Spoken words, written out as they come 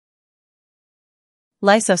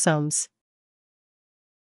Lysosomes.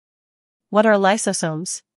 What are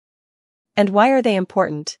lysosomes? And why are they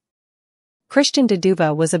important? Christian de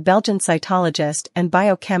Duva was a Belgian cytologist and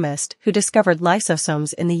biochemist who discovered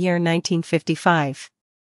lysosomes in the year 1955.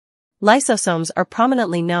 Lysosomes are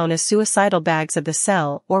prominently known as suicidal bags of the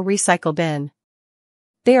cell or recycle bin.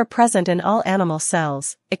 They are present in all animal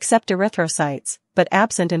cells, except erythrocytes, but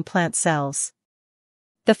absent in plant cells.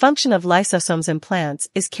 The function of lysosomes in plants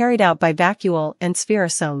is carried out by vacuole and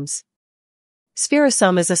spherosomes.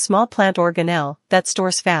 Spherosome is a small plant organelle that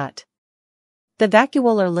stores fat. The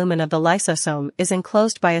vacuolar lumen of the lysosome is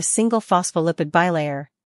enclosed by a single phospholipid bilayer.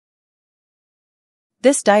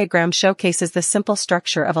 This diagram showcases the simple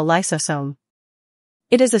structure of a lysosome.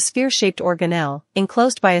 It is a sphere-shaped organelle,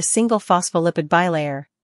 enclosed by a single phospholipid bilayer.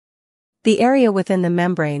 The area within the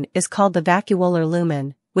membrane is called the vacuolar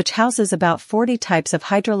lumen, which houses about 40 types of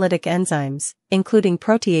hydrolytic enzymes, including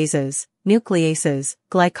proteases, nucleases,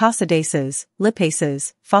 glycosidases,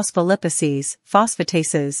 lipases, phospholipases,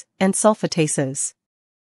 phosphatases, and sulfatases.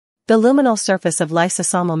 The luminal surface of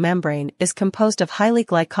lysosomal membrane is composed of highly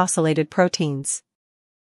glycosylated proteins.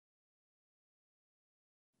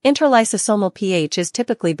 Interlysosomal pH is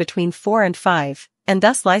typically between 4 and 5, and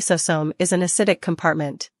thus lysosome is an acidic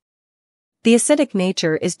compartment. The acidic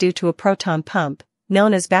nature is due to a proton pump,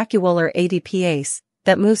 known as vacuolar ATPase,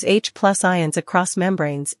 that moves H+ ions across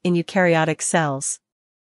membranes in eukaryotic cells.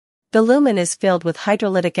 The lumen is filled with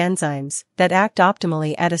hydrolytic enzymes that act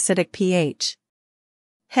optimally at acidic pH.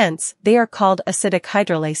 Hence, they are called acidic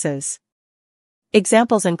hydrolases.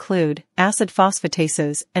 Examples include acid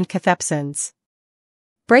phosphatases and cathepsins.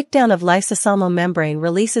 Breakdown of lysosomal membrane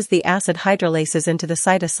releases the acid hydrolases into the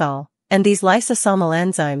cytosol, and these lysosomal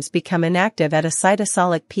enzymes become inactive at a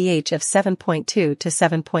cytosolic pH of 7.2 to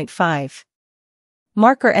 7.5.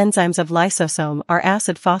 Marker enzymes of lysosome are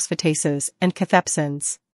acid phosphatases and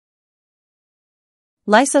cathepsins.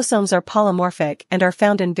 Lysosomes are polymorphic and are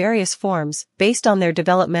found in various forms based on their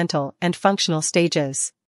developmental and functional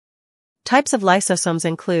stages. Types of lysosomes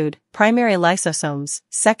include primary lysosomes,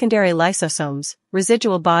 secondary lysosomes,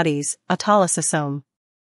 residual bodies, autolysosome.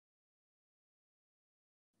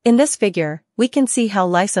 In this figure, we can see how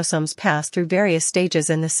lysosomes pass through various stages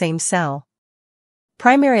in the same cell.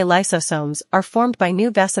 Primary lysosomes are formed by new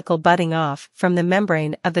vesicle budding off from the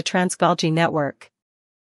membrane of the trans-Golgi network.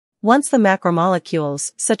 Once the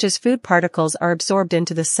macromolecules, such as food particles, are absorbed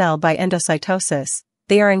into the cell by endocytosis,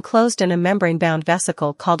 they are enclosed in a membrane-bound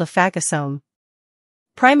vesicle called a phagosome.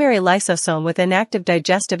 Primary lysosome with inactive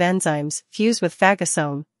digestive enzymes fuse with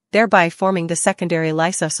phagosome, thereby forming the secondary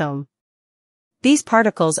lysosome. These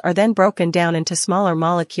particles are then broken down into smaller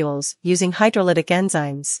molecules using hydrolytic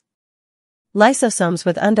enzymes. Lysosomes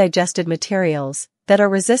with undigested materials that are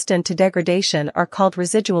resistant to degradation are called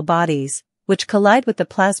residual bodies, which collide with the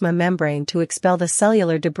plasma membrane to expel the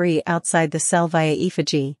cellular debris outside the cell via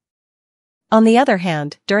effagy. On the other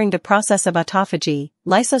hand, during the process of autophagy,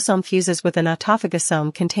 lysosome fuses with an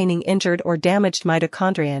autophagosome containing injured or damaged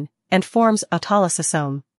mitochondrion and forms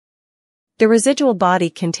autolysosome. The residual body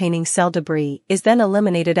containing cell debris is then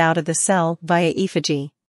eliminated out of the cell via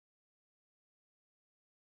effagy.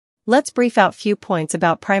 Let's brief out few points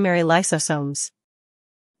about primary lysosomes.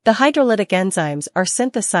 The hydrolytic enzymes are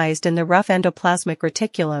synthesized in the rough endoplasmic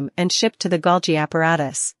reticulum and shipped to the Golgi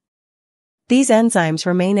apparatus. These enzymes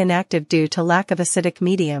remain inactive due to lack of acidic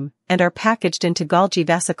medium and are packaged into Golgi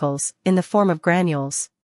vesicles in the form of granules.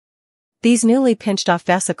 These newly pinched-off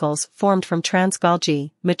vesicles formed from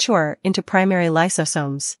trans-Golgi mature into primary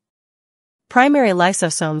lysosomes. Primary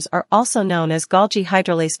lysosomes are also known as Golgi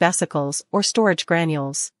hydrolase vesicles or storage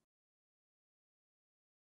granules.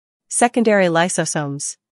 Secondary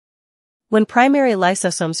lysosomes. When primary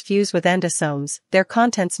lysosomes fuse with endosomes, their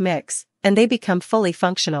contents mix, and they become fully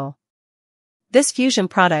functional. This fusion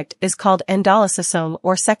product is called endolysosome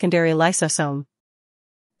or secondary lysosome.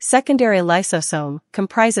 Secondary lysosome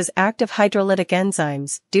comprises active hydrolytic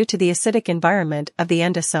enzymes due to the acidic environment of the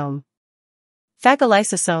endosome.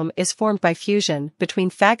 Phagolysosome is formed by fusion between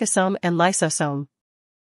phagosome and lysosome.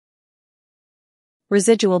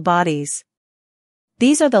 Residual bodies.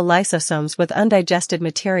 These are the lysosomes with undigested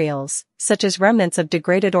materials, such as remnants of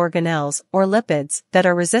degraded organelles or lipids that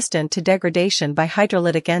are resistant to degradation by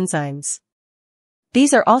hydrolytic enzymes.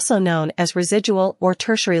 These are also known as residual or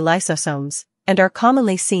tertiary lysosomes, and are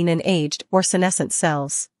commonly seen in aged or senescent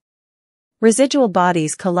cells. Residual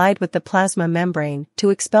bodies collide with the plasma membrane to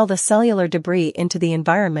expel the cellular debris into the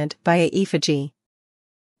environment via effagy.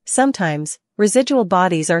 Sometimes, residual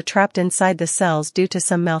bodies are trapped inside the cells due to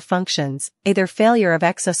some malfunctions, either failure of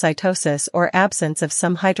exocytosis or absence of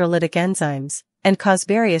some hydrolytic enzymes, and cause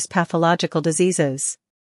various pathological diseases.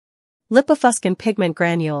 Lipofuscin pigment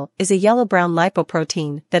granule is a yellow-brown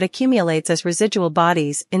lipoprotein that accumulates as residual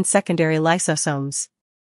bodies in secondary lysosomes.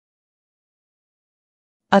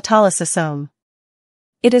 Autolysosome.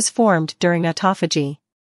 It is formed during autophagy.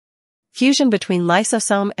 Fusion between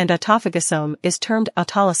lysosome and autophagosome is termed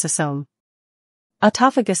autolysosome.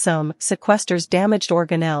 Autophagosome sequesters damaged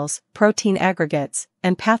organelles, protein aggregates,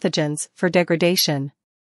 and pathogens for degradation.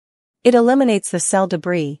 It eliminates the cell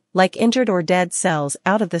debris, like injured or dead cells,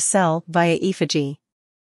 out of the cell via effhagy.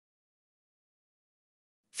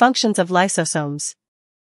 Functions of lysosomes.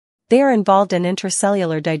 They are involved in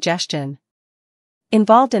intracellular digestion.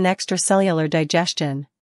 Involved in extracellular digestion.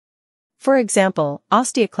 For example,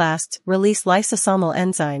 osteoclasts release lysosomal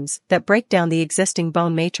enzymes that break down the existing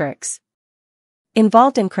bone matrix.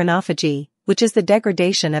 Involved in chronophagy, which is the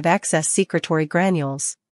degradation of excess secretory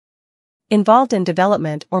granules. Involved in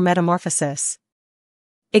development or metamorphosis.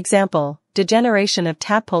 Example, degeneration of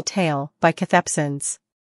tadpole tail by cathepsins.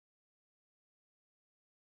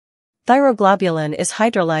 Thyroglobulin is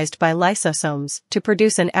hydrolyzed by lysosomes to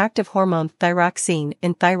produce an active hormone thyroxine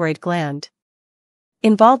in thyroid gland.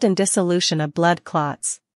 Involved in dissolution of blood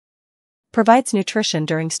clots. Provides nutrition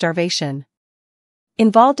during starvation.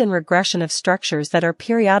 Involved in regression of structures that are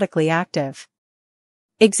periodically active.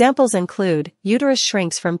 Examples include, uterus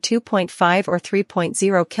shrinks from 2.5 or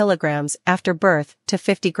 3.0 kilograms after birth to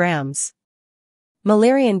 50 grams.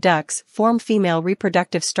 Mullerian ducts form female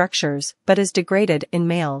reproductive structures but is degraded in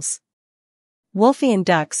males. Wolffian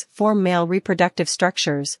ducts form male reproductive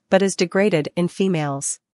structures but is degraded in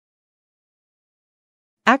females.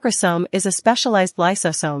 Acrosome is a specialized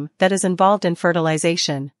lysosome that is involved in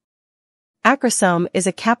fertilization. Acrosome is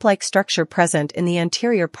a cap-like structure present in the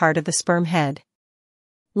anterior part of the sperm head.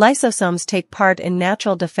 Lysosomes take part in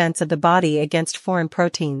natural defense of the body against foreign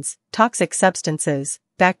proteins, toxic substances,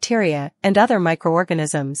 bacteria, and other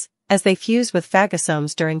microorganisms, as they fuse with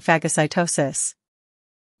phagosomes during phagocytosis.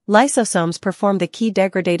 Lysosomes perform the key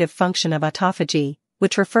degradative function of autophagy,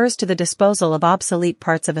 which refers to the disposal of obsolete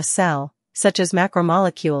parts of a cell, such as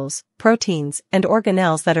macromolecules, proteins, and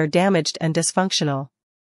organelles that are damaged and dysfunctional.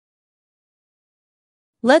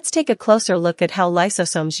 Let's take a closer look at how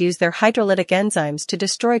lysosomes use their hydrolytic enzymes to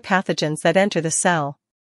destroy pathogens that enter the cell.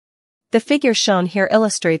 The figure shown here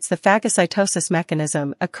illustrates the phagocytosis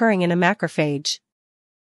mechanism occurring in a macrophage.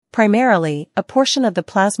 Primarily, a portion of the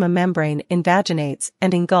plasma membrane invaginates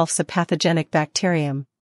and engulfs a pathogenic bacterium.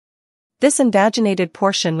 This invaginated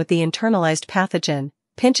portion with the internalized pathogen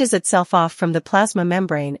pinches itself off from the plasma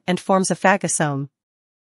membrane and forms a phagosome.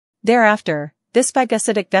 Thereafter, this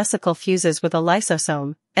phagocytic vesicle fuses with a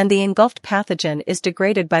lysosome, and the engulfed pathogen is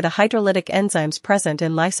degraded by the hydrolytic enzymes present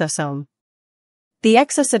in lysosome. The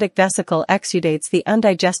exocytic vesicle exudates the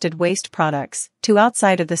undigested waste products to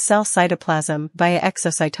outside of the cell cytoplasm via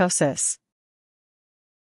exocytosis.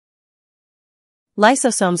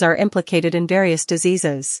 Lysosomes are implicated in various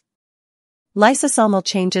diseases. Lysosomal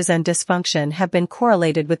changes and dysfunction have been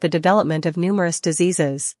correlated with the development of numerous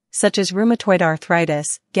diseases, such as rheumatoid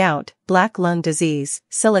arthritis, gout, black lung disease,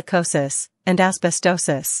 silicosis, and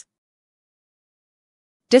asbestosis.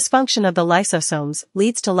 Dysfunction of the lysosomes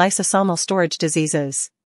leads to lysosomal storage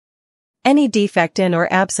diseases. Any defect in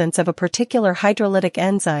or absence of a particular hydrolytic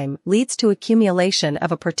enzyme leads to accumulation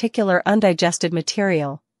of a particular undigested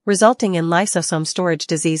material, resulting in lysosome storage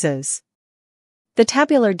diseases. The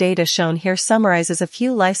tabular data shown here summarizes a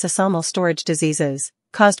few lysosomal storage diseases,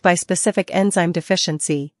 caused by specific enzyme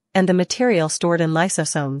deficiency, and the material stored in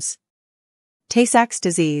lysosomes. Tay-Sachs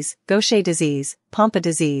disease, Gaucher disease, Pompe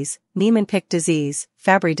disease, Niemann-Pick disease,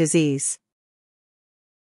 Fabry disease.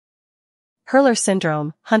 Hurler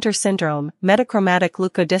syndrome, Hunter syndrome, metachromatic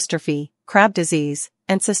leukodystrophy, Crab disease,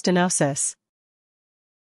 and cystinosis.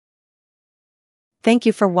 Thank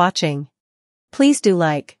you for watching. Please do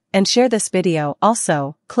like and share this video.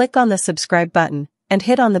 Also, click on the subscribe button and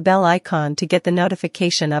hit on the bell icon to get the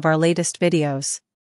notification of our latest videos.